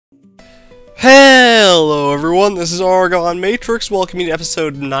Hello everyone, this is ArgonMatrix, welcoming to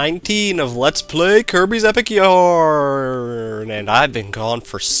episode 19 of Let's Play Kirby's Epic Yarn! And I've been gone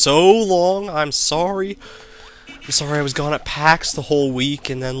for so long, I'm sorry. I'm sorry I was gone at PAX the whole week,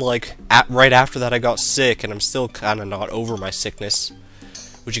 and then right after that I got sick, and I'm still kinda not over my sickness.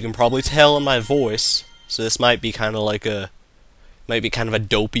 Which you can probably tell in my voice, so this might be kind of a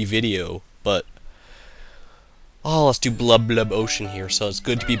dopey video, but... Oh, let's do Blub-Blub Ocean here, so it's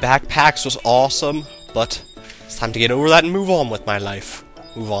good to be back. PAX was awesome, but it's time to get over that and move on with my life.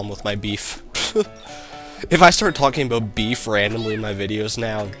 Move on with my beef. If I start talking about beef randomly in my videos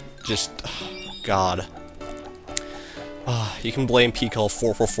now, just... God. You can blame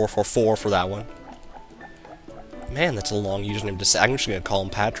PCall44444 for that one. Man, that's a long username to say. I'm just gonna call him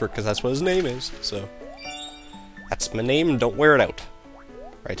Patrick, because that's what his name is, so... That's my name, don't wear it out.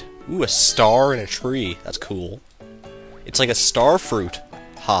 Right. Ooh, a star in a tree. That's cool. It's like a star fruit.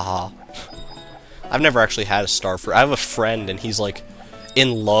 Haha. I've never actually had a star fruit. I have a friend, and he's, like,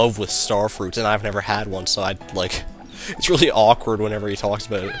 in love with star fruits, and I've never had one, so it's really awkward whenever he talks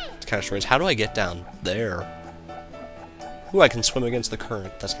about it. It's kind of strange. how do I get down there? Ooh, I can swim against the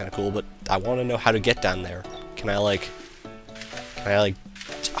current. That's kind of cool, but I want to know how to get down there. I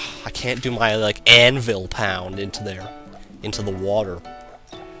can't do my, anvil pound into there. Into the water.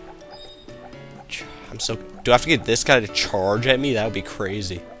 Do I have to get this guy to charge at me? That would be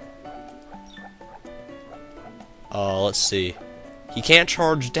crazy. Let's see. He can't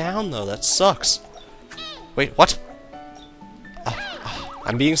charge down, though. That sucks. Wait, what?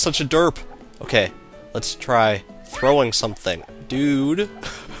 I'm being such a derp. Okay, let's try throwing something. Dude.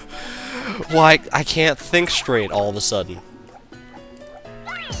 Why? I can't think straight all of a sudden.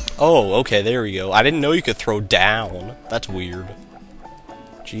 Oh, okay, there we go. I didn't know you could throw down. That's weird.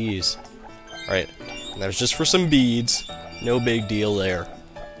 Jeez. Alright. That was just for some beads. No big deal there.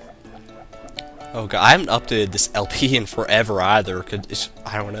 Oh god, I haven't updated this LP in forever either, cause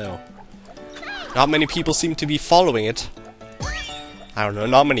I don't know. Not many people seem to be following it. I don't know,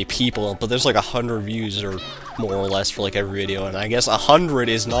 not many people, but there's 100 views or more or less for every video, and I guess 100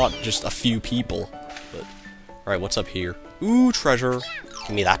 is not just a few people. But alright, what's up here? Ooh, treasure.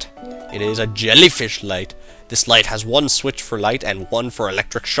 Give me that. It is a jellyfish light. This light has one switch for light and one for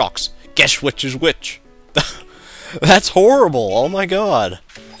electric shocks. Guess which is which? That's horrible! Oh my god!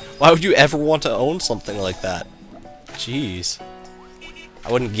 Why would you ever want to own something like that? Jeez.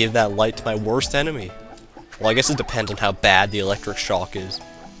 I wouldn't give that light to my worst enemy. Well, I guess it depends on how bad the electric shock is.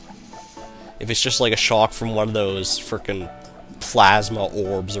 If it's just a shock from one of those frickin' plasma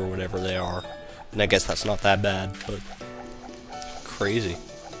orbs or whatever they are, then I guess that's not that bad, but... Crazy.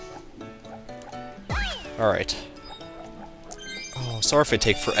 Alright. Oh, sorry if I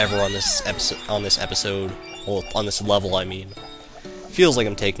take forever on this episode. Well, on this level, I mean. Feels like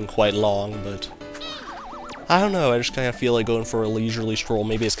I'm taking quite long, but... I don't know, I just kind of feel like going for a leisurely stroll.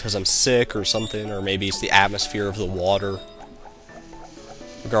 Maybe it's because I'm sick or something, or maybe it's the atmosphere of the water.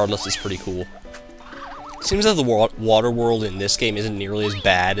 Regardless, it's pretty cool. Seems that the water world in this game isn't nearly as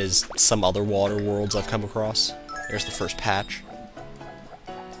bad as some other water worlds I've come across. There's the first patch.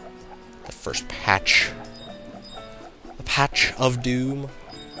 The first patch. The patch of doom.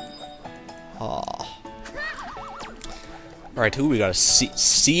 Ah. Alright, we got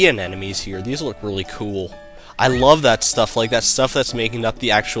sea anemones here. These look really cool. I love that stuff, that stuff that's making up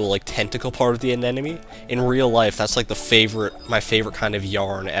the actual, tentacle part of the anemone. In real life, that's, my favorite kind of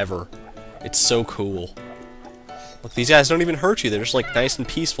yarn ever. It's so cool. Look, these guys don't even hurt you. They're just, nice and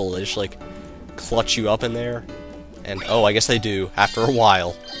peaceful. They just, clutch you up in there. And, oh, I guess they do, after a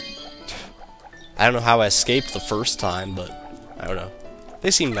while. I don't know how I escaped the first time, but I don't know.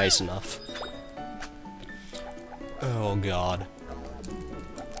 They seem nice enough. Oh, God.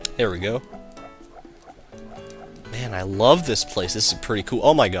 There we go. Man, I love this place. This is pretty cool.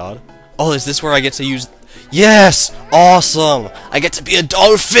 Oh, my God. Oh, is this where I get to use... Yes! Awesome! I get to be a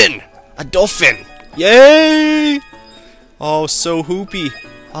dolphin! A dolphin! Yay! Oh, so hoopy.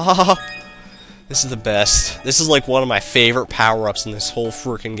 Ah. This is the best. This is one of my favorite power-ups in this whole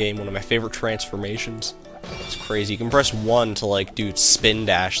freaking game. One of my favorite transformations. It's crazy. You can press 1 to, do spin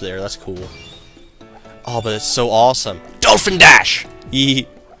dash there. That's cool. Oh, but it's so awesome. Dolphin dash! Yee.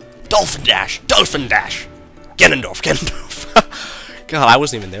 Dolphin dash! Dolphin dash! Ganondorf! Ganondorf! God, I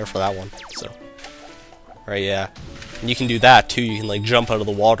wasn't even there for that one, so... Right, yeah. And you can do that, too. You can, jump out of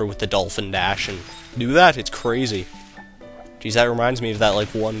the water with the dolphin dash and do that. It's crazy. Jeez, that reminds me of that,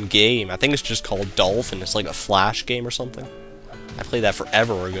 one game. I think it's just called Dolphin. It's a Flash game or something. I played that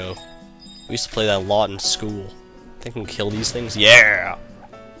forever ago. We used to play that a lot in school. I think we can kill these things. Yeah!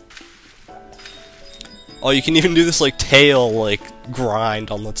 Oh, you can even do this, like, tail, like,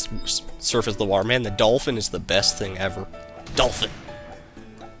 grind on the surface of the water. Man, the dolphin is the best thing ever. Dolphin!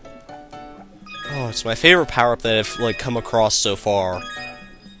 Oh, it's my favorite power-up that I've, like, come across so far.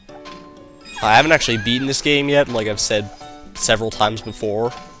 I haven't actually beaten this game yet, like I've said several times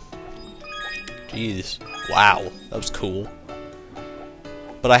before. Jeez. Wow. That was cool.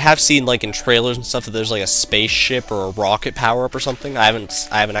 But I have seen, like, in trailers and stuff that there's, like, a spaceship or a rocket power-up or something. I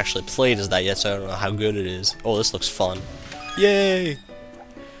haven't actually played as that yet, so I don't know how good it is. Oh, this looks fun. Yay!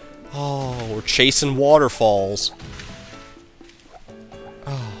 Oh, we're chasing waterfalls.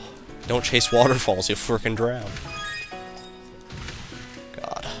 Oh, don't chase waterfalls, you'll frickin' drown.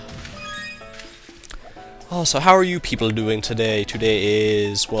 God. Oh, so how are you people doing today? Today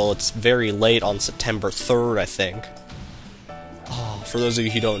is, well, it's very late on September 3rd, I think. For those of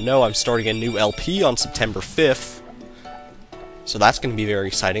you who don't know, I'm starting a new LP on September 5th. So that's going to be very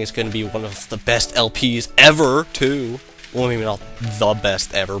exciting. It's going to be one of the best LPs ever, too. Well, maybe not the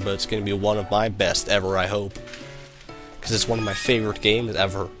best ever, but it's going to be one of my best ever, I hope. Because it's one of my favorite games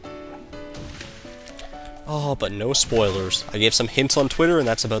ever. Oh, but no spoilers. I gave some hints on Twitter, and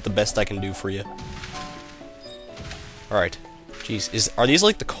that's about the best I can do for you. Alright. Jeez, are these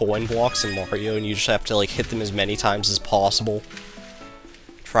like the coin blocks in Mario, and you just have to like hit them as many times as possible?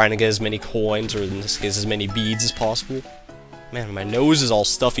 Trying to get as many coins, or in this case, as many beads as possible. Man, my nose is all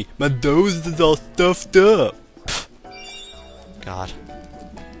stuffy. My nose is all stuffed up. God.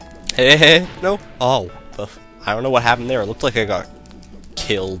 Hey, no. Oh, I don't know what happened there. It looked like I got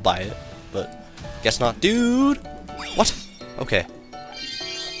killed by it, but guess not. Dude! What? Okay.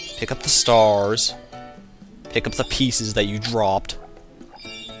 Pick up the stars. Pick up the pieces that you dropped.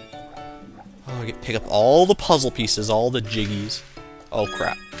 Oh, pick up all the puzzle pieces, all the jiggies. Oh,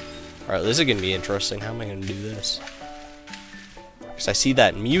 crap. Alright, this is gonna be interesting. How am I gonna do this? Because I see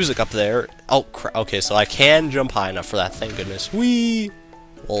that music up there. Oh, crap. Okay, so I can jump high enough for that, thank goodness. Whee!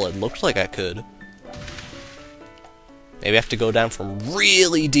 Well, it looked like I could. Maybe I have to go down from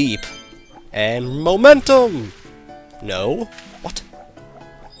really deep. And momentum! No? What?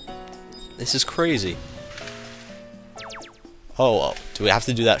 This is crazy. Oh, do we have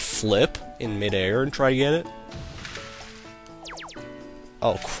to do that flip in midair and try to get it?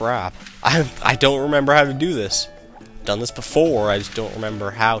 Oh, crap. I don't remember how to do this. I've done this before, I just don't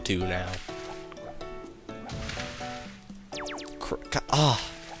remember how to now. Ah.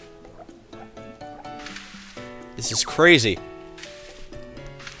 This is crazy.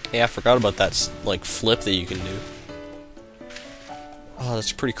 Yeah, I forgot about that, like, flip that you can do. Oh,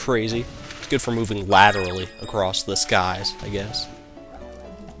 that's pretty crazy. It's good for moving laterally across the skies, I guess.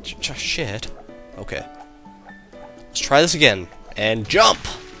 Shit. Okay. Let's try this again. And jump!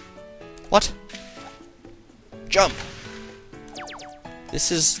 What? Jump! This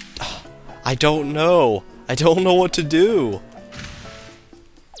is... I don't know. I don't know what to do.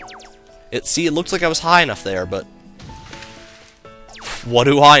 See, it looks like I was high enough there, but... What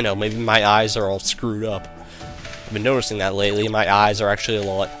do I know? Maybe my eyes are all screwed up. I've been noticing that lately. My eyes are actually a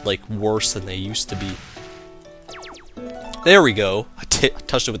lot, like, worse than they used to be. There we go. I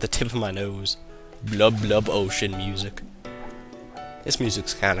touched it with the tip of my nose. Blub-Blub Ocean music. This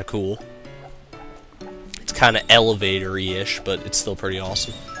music's kinda cool. It's kinda elevator-y-ish, but it's still pretty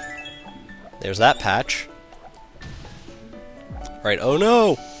awesome. There's that patch. Right, oh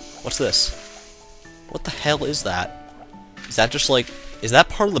no! What's this? What the hell is that? Is that just like... Is that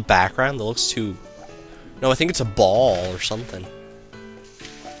part of the background that looks too... No, I think it's a ball or something.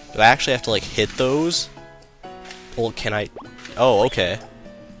 Do I actually have to, like, hit those? Well, can I... Oh, okay.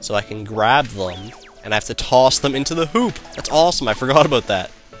 So I can grab them, and I have to toss them into the hoop! That's awesome, I forgot about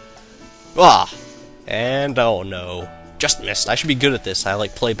that. Ah! And, oh no. Just missed. I should be good at this. I,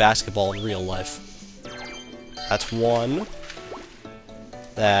 like, play basketball in real life. That's one.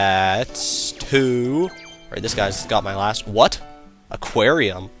 That's two. Right, this guy's got my last... What?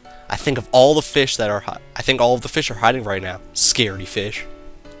 Aquarium? I think of all the fish that are... I think all of the fish are hiding right now. Scaredy fish.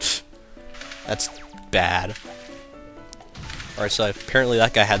 That's bad. Alright, so apparently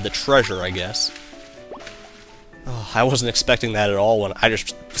that guy had the treasure, I guess. Oh, I wasn't expecting that at all when I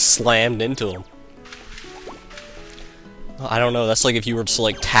just slammed into him. I don't know, that's like if you were to,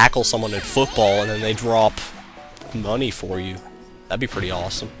 like, tackle someone in football and then they drop money for you. That'd be pretty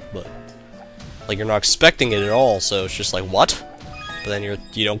awesome, but... Like, you're not expecting it at all, so it's just like, what? But then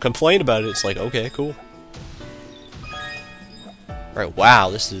you don't complain about it, it's like, okay, cool. Right,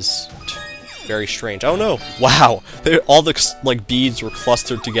 wow, this is very strange. Oh no! Wow! All the, like, beads were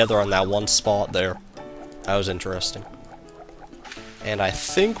clustered together on that one spot there. That was interesting. And I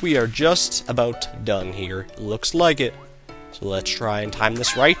think we are just about done here. Looks like it. So let's try and time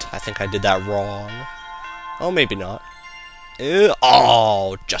this right. I think I did that wrong. Oh, maybe not.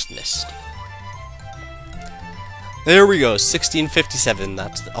 Oh, just missed. There we go, 1657.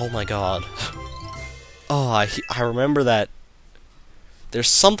 That's oh my god. Oh, I remember that. There's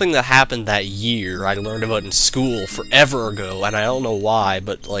something that happened that year I learned about in school forever ago, and I don't know why,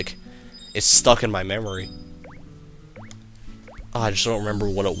 but like, it's stuck in my memory. Oh, I just don't remember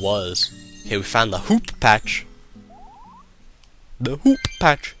what it was. Okay, we found the hoop patch. The hoop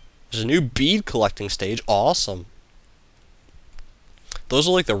patch. There's a new bead collecting stage. Awesome. Those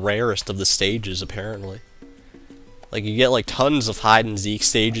are like the rarest of the stages, apparently. Like, you get like tons of hide and seek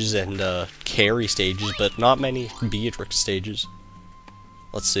stages and carry stages, but not many Beatrix stages.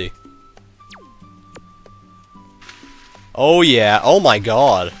 Let's see. Oh yeah, oh my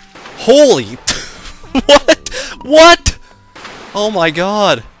god. Holy what? What? Oh my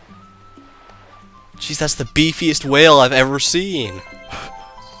god. Jeez, that's the beefiest whale I've ever seen.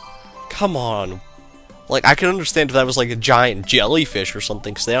 Come on. Like, I can understand if that was like a giant jellyfish or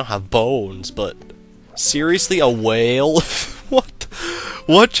something, because they don't have bones, but seriously, a whale? What?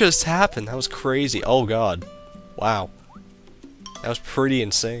 What just happened? That was crazy. Oh god. Wow. That was pretty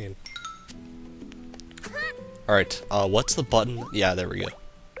insane. Alright, what's the button? Yeah, there we go.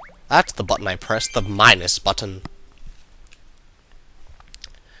 That's the button I pressed, the minus button.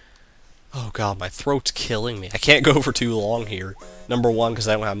 Oh god, my throat's killing me. I can't go for too long here. Number one, because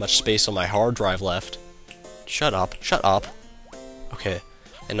I don't have much space on my hard drive left. Shut up, shut up. Okay.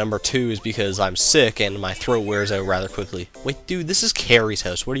 And number two is because I'm sick and my throat wears out rather quickly. Wait, dude, this is Carrie's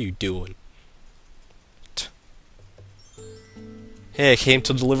house. What are you doing? Hey, I came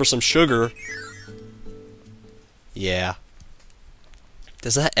to deliver some sugar. Yeah.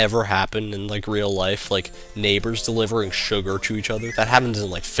 Does that ever happen in, like, real life? Like, neighbors delivering sugar to each other? That happens in,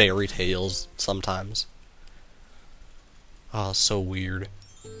 like, fairy tales sometimes. Oh, so weird.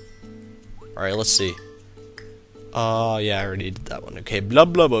 Alright, let's see. Yeah, I already did that one. Okay,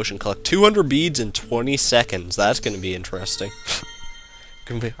 Blub-Blub Ocean. Collect 200 beads in 20 seconds. That's gonna be interesting.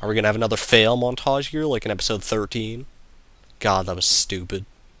 Are we gonna have another fail montage here, like in episode 13? God, that was stupid.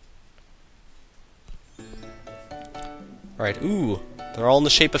 Alright, ooh. They're all in the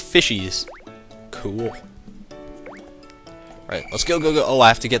shape of fishies. Cool. Alright, let's go, go, go. Oh, I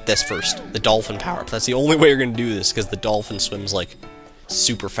have to get this first. The dolphin power-up. That's the only way you're gonna do this, because the dolphin swims, like,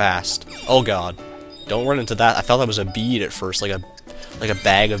 super fast. Oh god. Don't run into that. I thought that was a bead at first, like a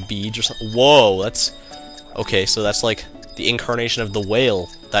bag of beads or something. Whoa, that's... Okay, so that's like the incarnation of the whale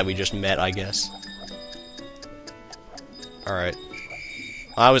that we just met, I guess. Alright.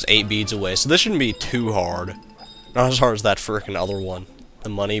 I was 8 beads away, so this shouldn't be too hard. Not as hard as that frickin' other one. The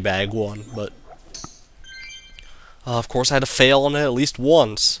money bag one, but... of course I had to fail on it at least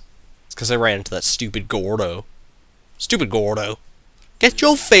once. It's because I ran into that stupid Gordo. Stupid Gordo. Get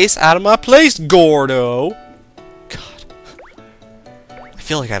your face out of my place, Gordo! God. I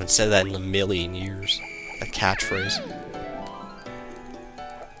feel like I haven't said that in a million years. That catchphrase.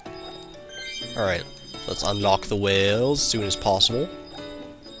 Alright, let's unlock the whales as soon as possible.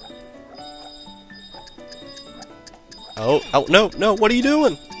 Oh, oh, no, no, what are you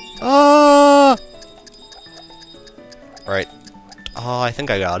doing? Ah! Alright. Oh, I think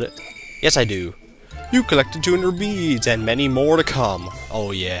I got it. Yes, I do. You collected 200 beads, and many more to come.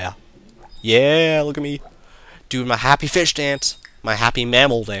 Oh, yeah. Yeah, look at me. Doing my happy fish dance. My happy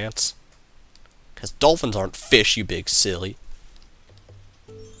mammal dance. Because dolphins aren't fish, you big silly.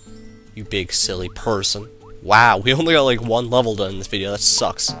 You big silly person. Wow, we only got like 1 level done in this video. That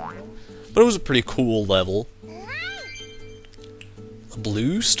sucks. But it was a pretty cool level. A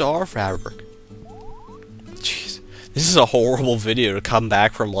blue star fabric. Jeez. This is a horrible video to come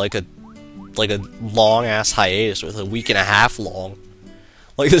back from like a long-ass hiatus with a week and a half long.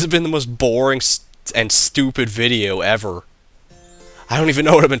 Like, this has been the most boring and stupid video ever. I don't even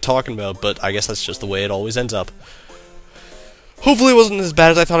know what I've been talking about, but I guess that's just the way it always ends up. Hopefully it wasn't as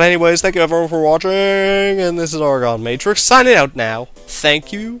bad as I thought anyways. Thank you everyone for watching, and this is ArgonMatrix signing out now.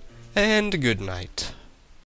 Thank you, and good night.